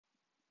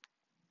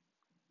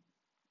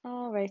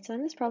Alright, so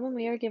in this problem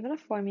we are given a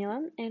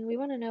formula and we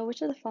want to know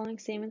which of the following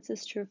statements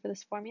is true for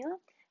this formula.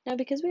 Now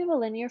because we have a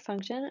linear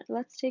function,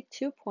 let's take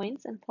 2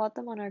 points and plot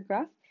them on our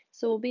graph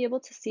so we'll be able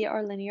to see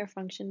our linear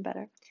function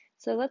better.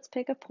 So let's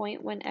pick a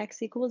point when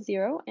x equals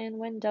 0 and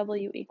when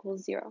w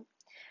equals 0.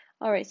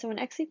 Alright, so when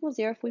x equals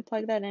 0, if we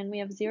plug that in, we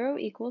have 0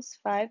 equals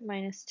 5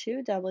 minus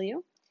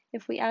 2w.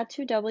 If we add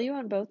 2w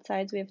on both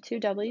sides, we have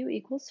 2w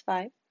equals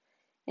 5.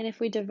 And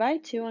if we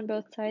divide 2 on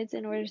both sides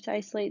in order to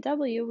isolate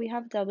w, we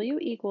have w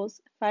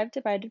equals 5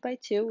 divided by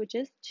 2, which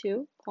is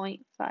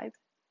 2.5.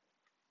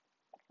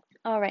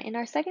 Alright, and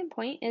our second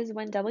point is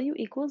when w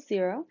equals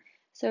 0.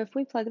 So if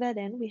we plug that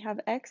in, we have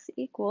x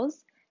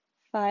equals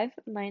 5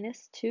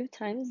 minus 2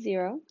 times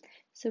 0.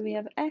 So we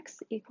have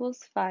x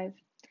equals 5.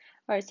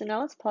 Alright, so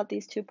now let's plot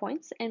these 2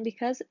 points. And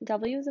because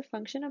w is a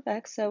function of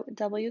x, so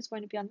w is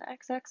going to be on the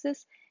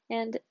x-axis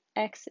and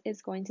x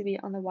is going to be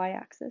on the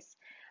y-axis.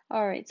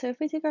 Alright, so if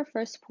we take our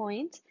first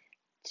point,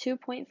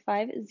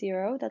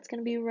 2.50, that's going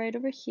to be right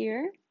over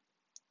here.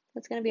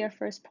 That's going to be our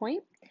first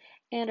point.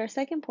 And our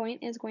second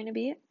point is going to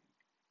be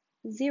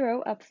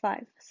 0 up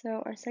 5.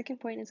 So our second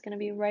point is going to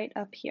be right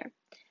up here.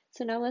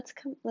 So now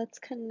let's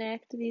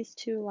connect these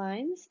two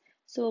lines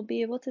so we'll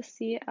be able to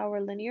see our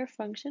linear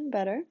function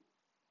better.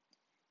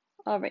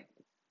 Alright,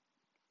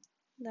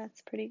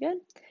 that's pretty good.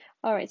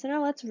 Alright, so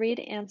now let's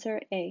read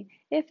answer A.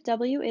 If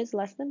w is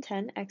less than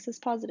 10, x is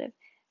positive.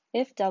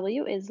 If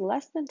w is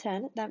less than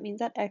 10, that means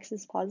that x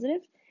is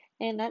positive,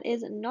 and that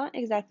is not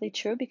exactly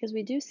true because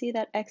we do see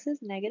that x is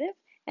negative,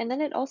 and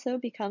then it also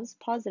becomes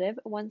positive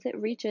once it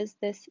reaches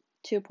this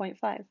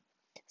 2.5.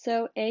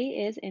 So A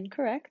is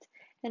incorrect,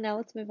 and now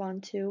let's move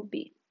on to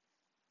B.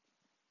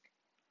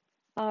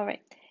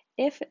 Alright,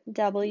 if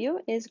w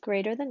is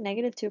greater than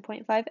negative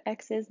 2.5,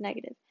 x is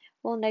negative.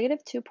 Well,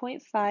 negative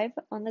 2.5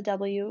 on the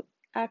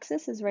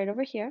w-axis is right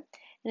over here,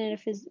 and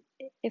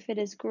if it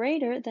is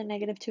greater than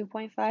negative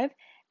 2.5,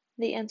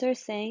 the answer is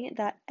saying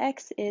that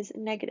x is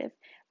negative.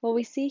 Well,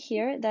 we see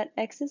here that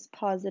x is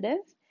positive,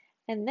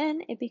 and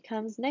then it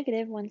becomes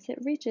negative once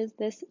it reaches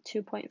this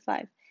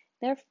 2.5.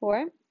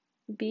 Therefore,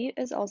 B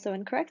is also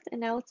incorrect,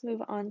 and now let's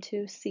move on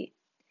to C.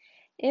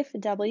 If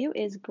w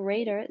is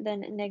greater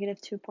than negative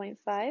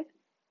 2.5,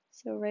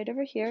 so right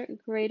over here,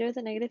 greater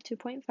than negative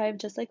 2.5,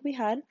 just like we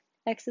had,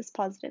 x is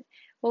positive.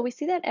 Well, we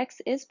see that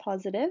x is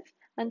positive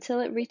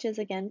until it reaches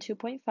again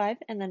 2.5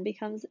 and then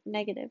becomes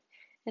negative.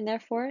 And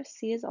therefore,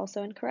 C is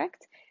also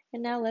incorrect.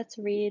 And now let's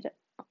read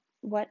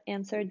what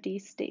answer D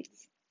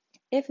states.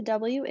 If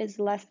w is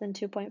less than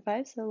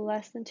 2.5, so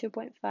less than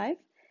 2.5,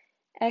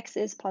 x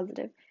is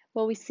positive.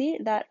 Well, we see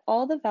that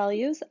all the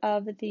values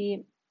of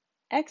the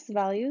x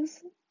values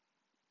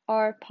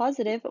are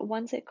positive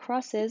once it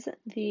crosses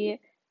the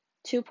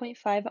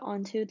 2.5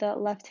 onto the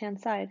left-hand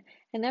side.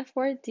 And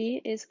therefore,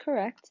 D is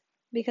correct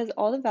because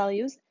all the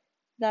values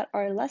that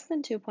are less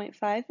than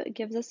 2.5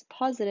 gives us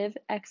positive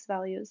x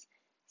values.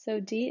 So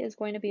D is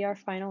going to be our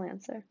final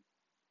answer.